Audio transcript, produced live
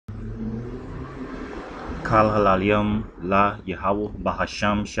Kal Halalim La Yahweh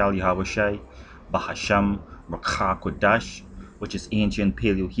Bahasham Shal Yahweh Shai Bahasham Rakha Kodash, which is ancient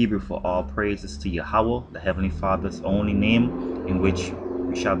Paleo Hebrew for all praises to Yahweh, the Heavenly Father's only name, in which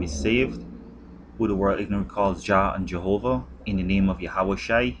we shall be saved, who the world ignorant calls Jah and Jehovah, in the name of Yahweh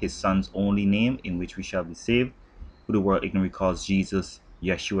Shai, his son's only name, in which we shall be saved, who the world ignorant calls Jesus,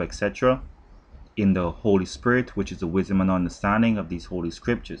 Yeshua, etc., in the Holy Spirit, which is the wisdom and understanding of these holy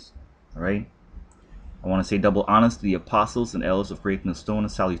scriptures. All right. I want to say double honors to the apostles and elders of Great Stone,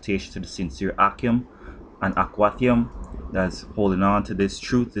 and salutation to the sincere Akim and Aquathium that's holding on to this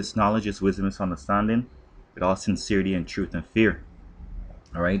truth, this knowledge, this wisdom, this understanding with all sincerity and truth and fear.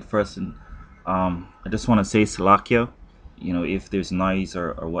 All right. First, I just want to say Salakia, if there's noise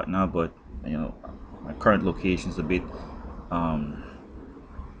or whatnot, but my current location is a bit um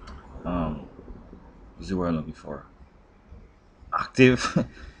what's the word I'm looking for? Active.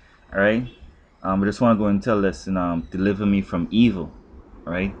 All right. I just want to go and tell this and deliver me from evil.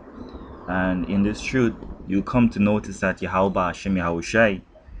 All right. And in this truth, you come to notice that Yahweh Hashem Yahushai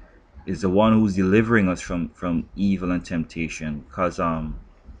is the one who's delivering us from evil and temptation. Because our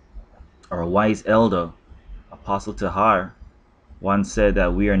wise elder, Apostle Tahar, once said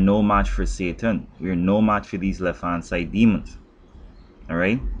that we are no match for Satan. We are no match for these left-hand side demons. All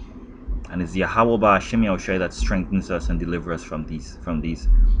right. And it's Yahweh Hashem Yahushai that strengthens us and delivers us from these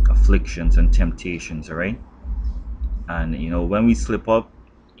afflictions and temptations. All right. And when we slip up,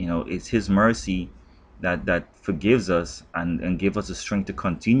 it's his mercy that forgives us and give us the strength to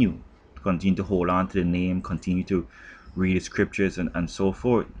continue to hold on to the name, continue to read the scriptures and so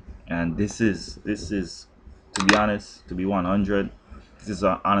forth. And this is to be honest, to be 100, this is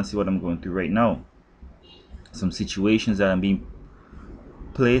honestly what I'm going through right now. Some situations that I'm being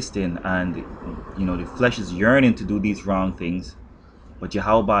placed in, and the flesh is yearning to do these wrong things, but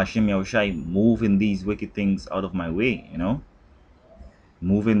Yahweh Hashem Yahushai moving these wicked things out of my way,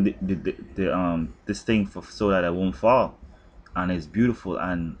 moving this thing so that I won't fall. And it's beautiful,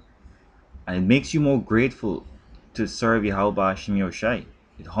 and it makes you more grateful to serve Yahweh Hashem Yahushai.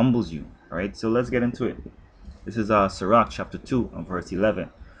 It humbles you. All right, so let's get into it. This is Sirach chapter 2 and verse 11.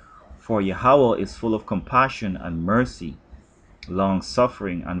 For Yahweh is full of compassion and mercy, long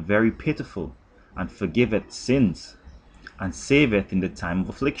suffering and very pitiful, and forgiveth sins, and saveth in the time of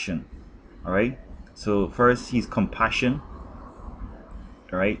affliction. All right, so first he's compassion.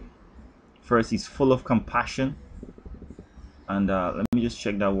 All right, first he's full of compassion, and let me just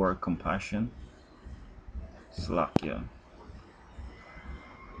check that word compassion. Slakia.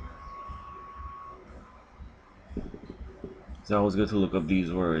 It's always good to look up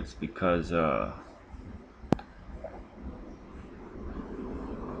these words because yeah,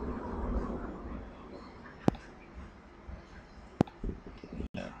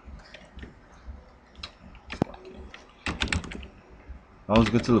 always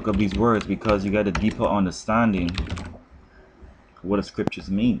good to look up these words because you get a deeper understanding of what the scriptures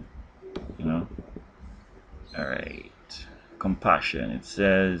mean. All right, compassion. It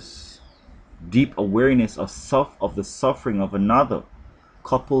says deep awareness of the suffering of another,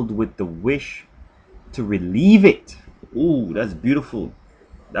 coupled with the wish to relieve it. Ooh, that's beautiful.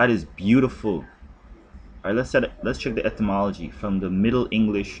 That is beautiful. All right, let's check the etymology from the Middle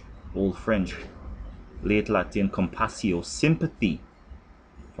English, Old French, Late Latin compassio, sympathy,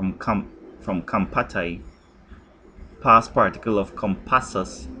 from compatai, past particle of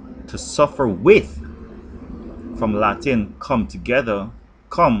compassus, to suffer with, from Latin come together,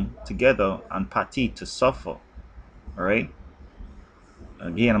 and pati, to suffer. All right.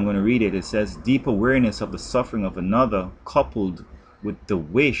 Again, I'm going to read it. It says deep awareness of the suffering of another, coupled with the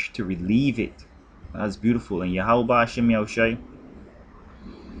wish to relieve it. That's beautiful. And Yahweh Hashem Yahushai,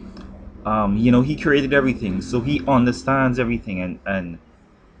 he created everything, so he understands everything. And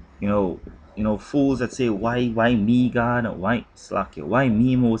fools that say, why me, God, and why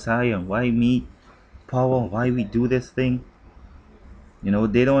me, Most High, and why me, power, why we do this thing,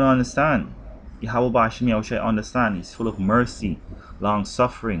 they don't understand. Yahweh Hashem Yahushai understand. He's full of mercy, long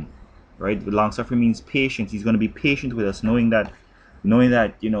suffering, right? Long suffering means patience. He's going to be patient with us, knowing that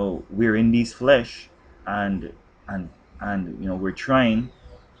we're in these flesh, and we're trying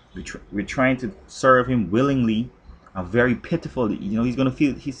to serve him willingly and very pitifully. He's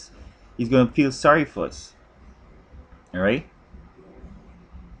gonna feel sorry for us. All right.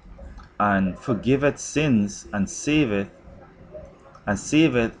 And forgiveth sins, and saveth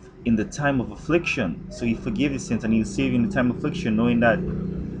in the time of affliction. So he forgives sins and he'll save you in the time of affliction, knowing that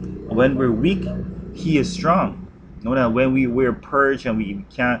when we're weak, he is strong. Knowing that when we're purged and we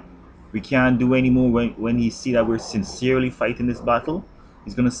can't do anymore, when he see that we're sincerely fighting this battle,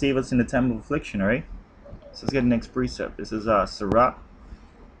 he's gonna save us in the time of affliction. All right. So let's get the next precept. This is Sirach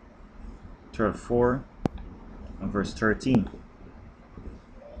 4 and verse 13.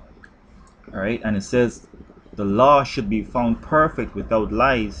 All right, and it says, the law should be found perfect without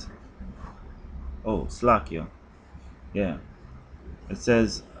lies. Oh, slack, yeah. It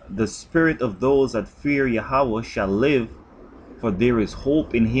says, the spirit of those that fear Yahweh shall live, for there is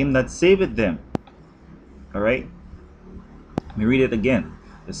hope in him that saveth them. All right, let me read it again.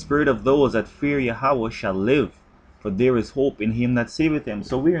 The spirit of those that fear Yahweh shall live, for there is hope in him that saveth them.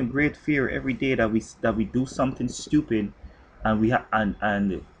 So we're in great fear every day that we do something stupid, and we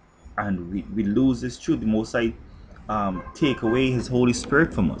lose this truth. The Most High take away His Holy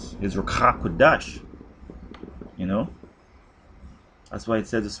Spirit from us, His Ruach Kodash. You know, that's why it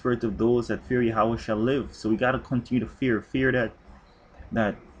says the spirit of those that fear Yahweh shall live. So we gotta continue to fear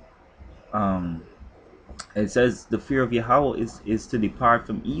that um it says the fear of Yahweh is to depart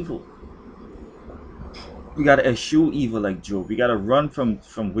from evil. We gotta eschew evil like Job. We gotta run from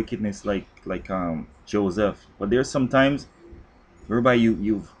wickedness like Joseph. But there's sometimes whereby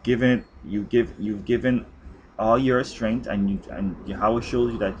you've given all your strength, and Yahweh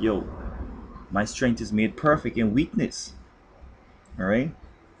shows you that, yo, my strength is made perfect in weakness. All right,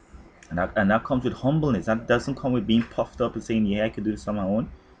 and that comes with humbleness. That doesn't come with being puffed up and saying, yeah, I could do this on my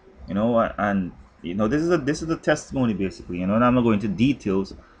own. You know, and this is a testimony basically. You know, and I'm not going into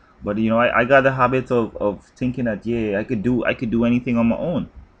details, but I got the habit of thinking that, yeah, I could do anything on my own.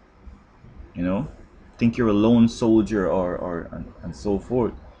 You know, think you're a lone soldier, and so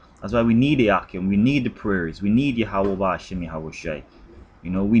forth. That's why we need the Akim, we need the prayers, we need Yahweh Bashim Yahweh Shai.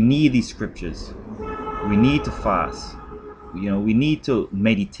 We need these scriptures. We need to fast. We need to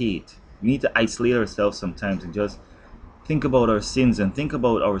meditate. We need to isolate ourselves sometimes and just think about our sins and think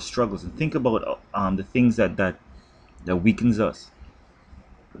about our struggles and think about the things that weakens us.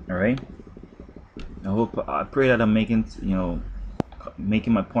 All right. I pray that I'm making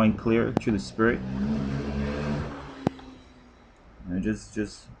my point clear through the Spirit. And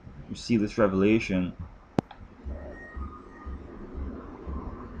just receive this revelation.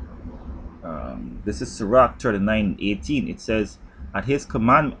 This is Sirach 39:18. It says, at his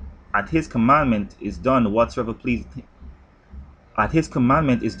commandment is done whatsoever pleaseth him. At his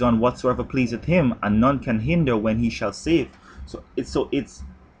commandment is done whatsoever pleaseth him, and none can hinder when he shall save. So it's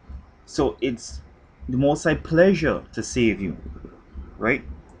the Most High pleasure to save you, right?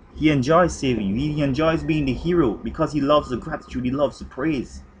 He enjoys saving you. He enjoys being the hero because he loves the gratitude. He loves the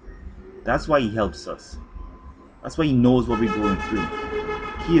praise. That's why he helps us. That's why he knows what we're going through.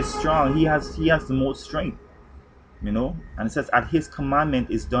 He is strong. He has the most strength. And it says, at his commandment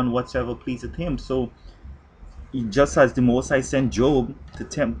is done whatsoever pleaseth him. So just as the Most High sent Job to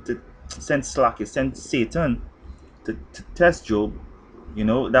send sent Satan to test Job,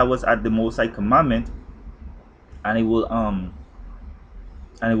 that was at the Most High commandment, and it will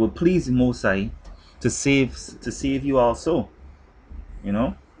please the Most High to save you also. you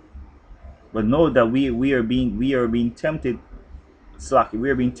know but know that we are being tempted, slack it, we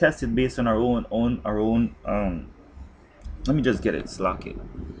are being tested based on our own. Let me just get it, slack it,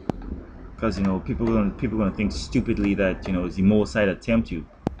 because people gonna think stupidly that it's the Most High that tempt you.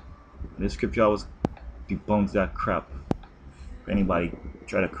 This scripture always debunks that crap. If anybody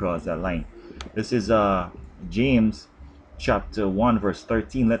try to cross that line, this is James chapter 1 verse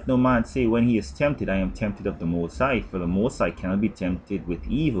 13. Let no man say when he is tempted, I am tempted of the Most High, for the Most High cannot be tempted with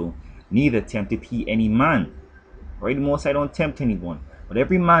evil, neither tempteth he any man. Right? The Most High don't tempt anyone, but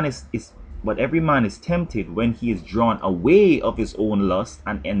every man is tempted when he is drawn away of his own lust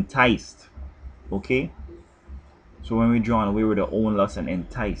and enticed. Okay, so when we're drawn away with our own lust and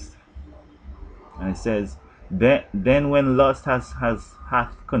enticed, and it says, then when lust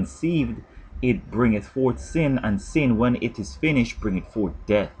hath conceived, it bringeth forth sin, and sin, when it is finished, bringeth forth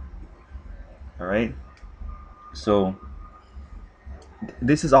death. All right. So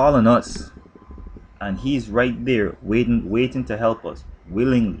this is all on us, and He's right there, waiting to help us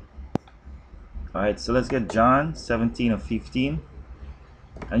willingly. All right. So let's get John 17 of 15,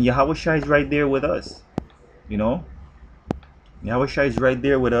 and Yahweh Shai is right there with us. Yahweh Shai is right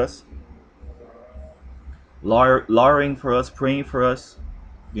there with us, lowering for us, praying for us,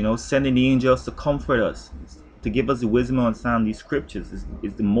 sending the angels to comfort us, to give us the wisdom and understand these scriptures.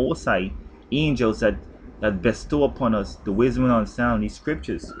 Is the Most High angels that bestow upon us the wisdom and understand these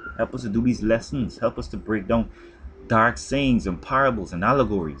scriptures. Help us to do these lessons. Help us to break down dark sayings and parables and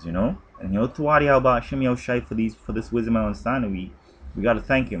allegories. And Tuwadi Alba Hashem Yahushai for this wisdom and understanding. We gotta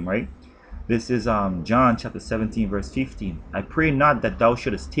thank Him, right? This is John chapter 17 verse 15. I pray not that thou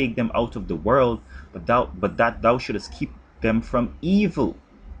shouldest take them out of the world, but that thou shouldest keep them from evil.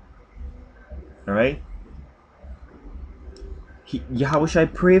 All right. Yahweh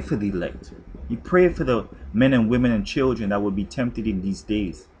pray for the elect. He prayed for the men and women and children that would be tempted in these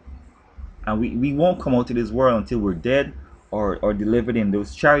days. And we won't come out to this world until we're dead or delivered in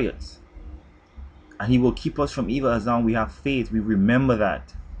those chariots. And he will keep us from evil as long as we have faith. We remember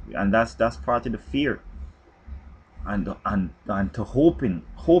that. And that's part of the fear. And to hope in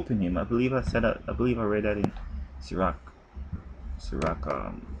him. I believe I said that. I believe I read that in Sirach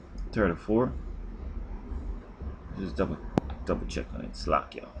 34. Just double check on it.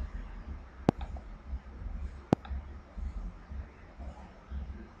 Slack, y'all.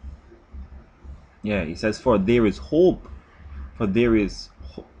 Yeah, he says, for there is hope, for there is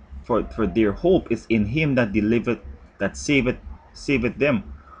for their hope is in him that delivereth, that saveth them.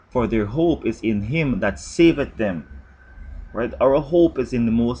 For their hope is in him that saveth them. Right? Our hope is in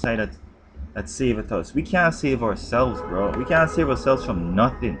the Most High that saveth us. We can't save ourselves, bro. We can't save ourselves from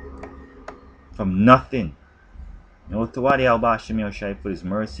nothing. From nothing. You know, Tawadi al-Bashim Yoshai for his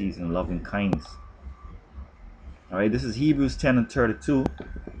mercies and loving kindness. Alright, this is Hebrews 10 and 32.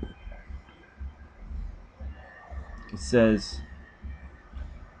 It says,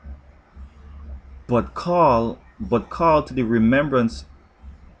 but call to the remembrance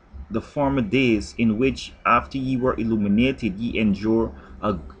the former days in which after ye were illuminated ye endure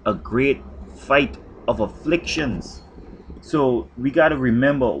a great fight of afflictions. So we got to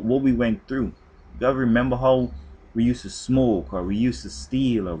remember what we went through. We got to remember how we used to smoke, or we used to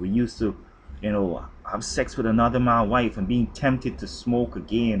steal, or we used to, have sex with another man's wife, and being tempted to smoke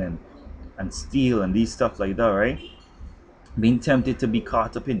again and steal and these stuff like that, right? Being tempted to be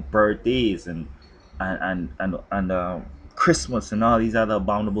caught up in birthdays and Christmas and all these other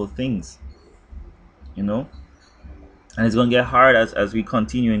abominable things, you know. And it's gonna get hard as we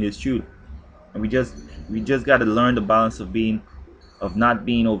continue in this truth. And we just got to learn the balance of not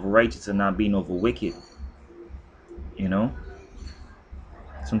being over righteous and not being over wicked. You know,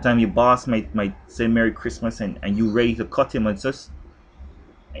 sometimes your boss might say Merry Christmas and you ready to cut him, and just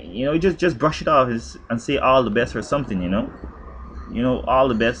just brush it off and say all the best or something. All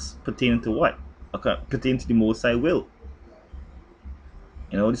the best pertaining to what? Okay, pertaining to the Most High will.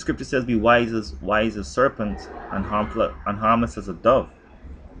 The scripture says, "Be wise as serpents and harmless as a dove."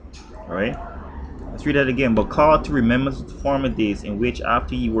 All right. Let's read that again. But call to remembrance the former days in which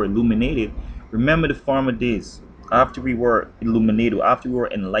after ye were illuminated. Remember the former days after we were illuminated, after we were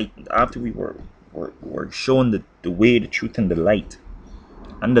enlightened, after we were shown the way, the truth, and the light,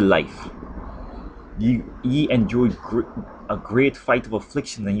 and the life. Ye enjoyed a great fight of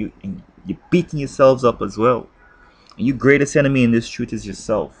affliction, and you're beating yourselves up as well. And your greatest enemy in this truth is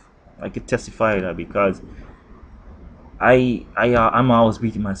yourself. I could testify to that because I'm always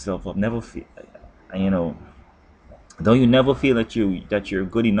beating myself up. Never feel, don't you never feel that you're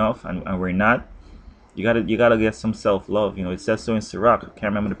good enough, and we're not. You gotta get some self-love. It says so in Sirach. I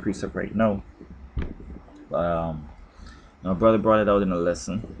can't remember the precept right now, but my brother brought it out in a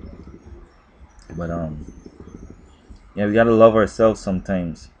lesson. But yeah, we gotta love ourselves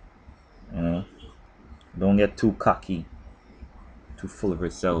sometimes. you know don't get too cocky, too full of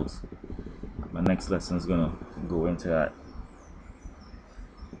ourselves. My next lesson is gonna go into that.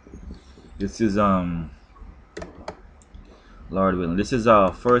 This is Lord willing, this is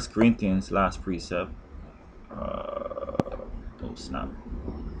First Corinthians, last precept. Oh snap.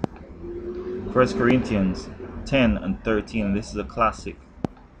 First Corinthians 10 and 13. This is a classic.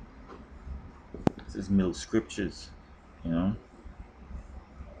 This is middle scriptures. You know,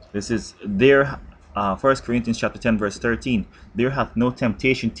 this is there. First Corinthians chapter 10 verse 13. There hath no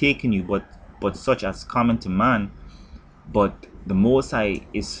temptation taken you, but such as common to man. But the Most High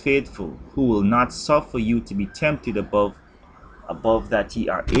is faithful, who will not suffer you to be tempted above that ye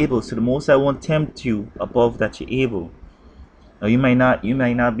are able. So the Most High won't tempt you above that you're able. Now you might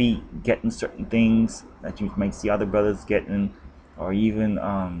not be getting certain things that you might see other brothers getting, or even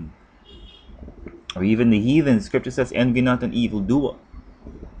the heathen. Scripture says, "Envy not an evil doer."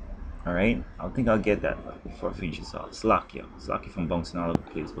 All right, I think I'll get that before I finish this off. Slack you from bouncing all over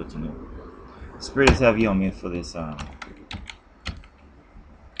the place, but Spirit is heavy on me for this on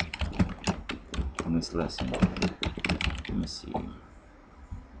this lesson. Let me see.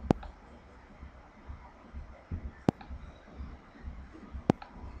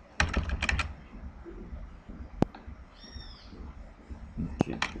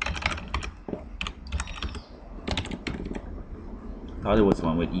 Okay, thought it was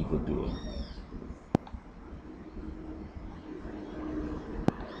one with evil doer.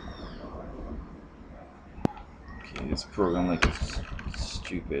 Okay, this program like is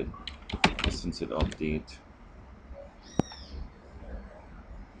stupid. Since it update.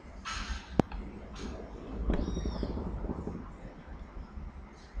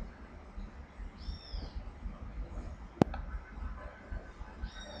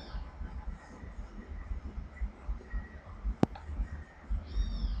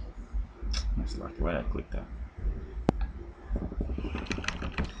 That's lucky. Why did I click that?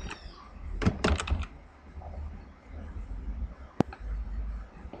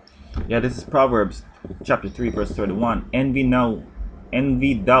 Yeah, this is Proverbs chapter 3, verse 31. Envy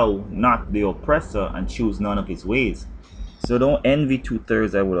thou not the oppressor, and choose none of his ways. So don't envy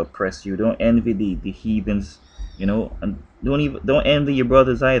two-thirds that will oppress you. Don't envy the heathens, and don't envy your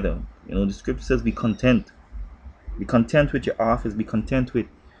brothers either. The scripture says be content. Be content with your office, be content with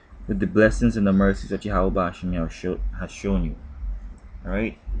the blessings and the mercies that Yahweh Hashem has shown you.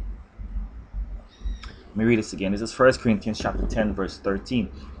 Alright? Let me read this again. This is 1 Corinthians chapter 10, verse 13.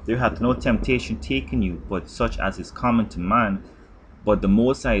 There hath no temptation taken you, but such as is common to man. But the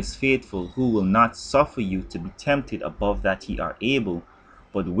Most High is faithful, who will not suffer you to be tempted above that ye are able,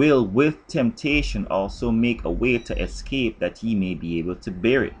 but will with temptation also make a way to escape, that ye may be able to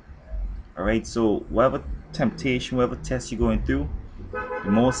bear it. Alright, so whatever temptation, whatever test you're going through, the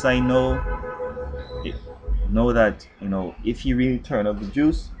Most High know that, if you really turn up the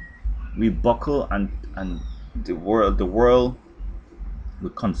juice, we buckle, and the world will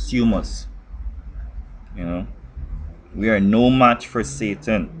consume us. We are no match for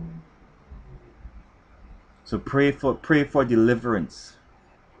Satan. So pray for deliverance.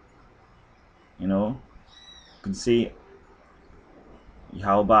 You can say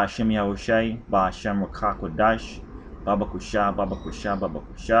Yahweh Hashem Yahushai, Ba Hashem Rakakodash, Baba Kusha, Baba Kusha, Baba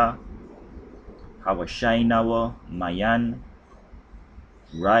Kusha, Hawashai Nawa, Mayan,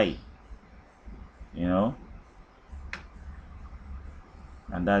 Rai. you know,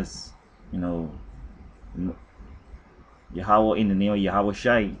 and that's, Yahweh, in the name of Yahweh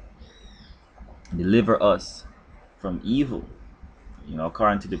Shai, deliver us from evil.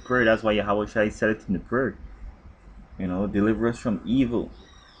 According to the prayer, that's why Yahweh Shai said it in the prayer. Deliver us from evil.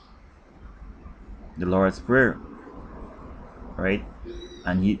 The Lord's Prayer, right?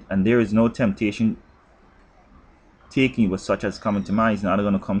 And there is no temptation taking with such as coming to mind. He's not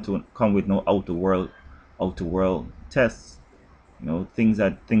going to come with no outer world tests. Things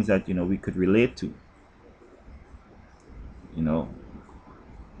that we could relate to. You know,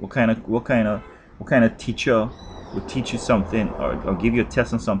 what kind of teacher would teach you something, or give you a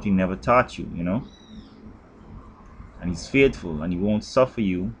test on something he never taught you? And he's faithful, and he won't suffer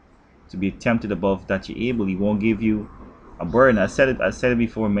you to be tempted above that you're able. He won't give you a burden. I said it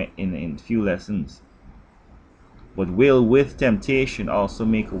before in a few lessons. But will with temptation also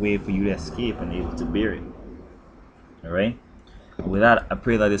make a way for you to escape and able to bear it. Alright? With that, I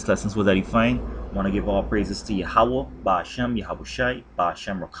pray that this lesson was edifying. I want to give all praises to Yahweh, Ba'ashem, Yahabushai,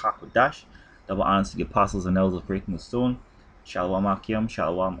 Ba'ashem Rakakodash. Double honors to the apostles and elders of breaking the stone. Shalom Akim,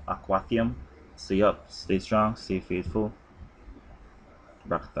 Shalom Akwathiam. Stay up, stay strong, stay faithful.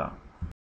 Rakta.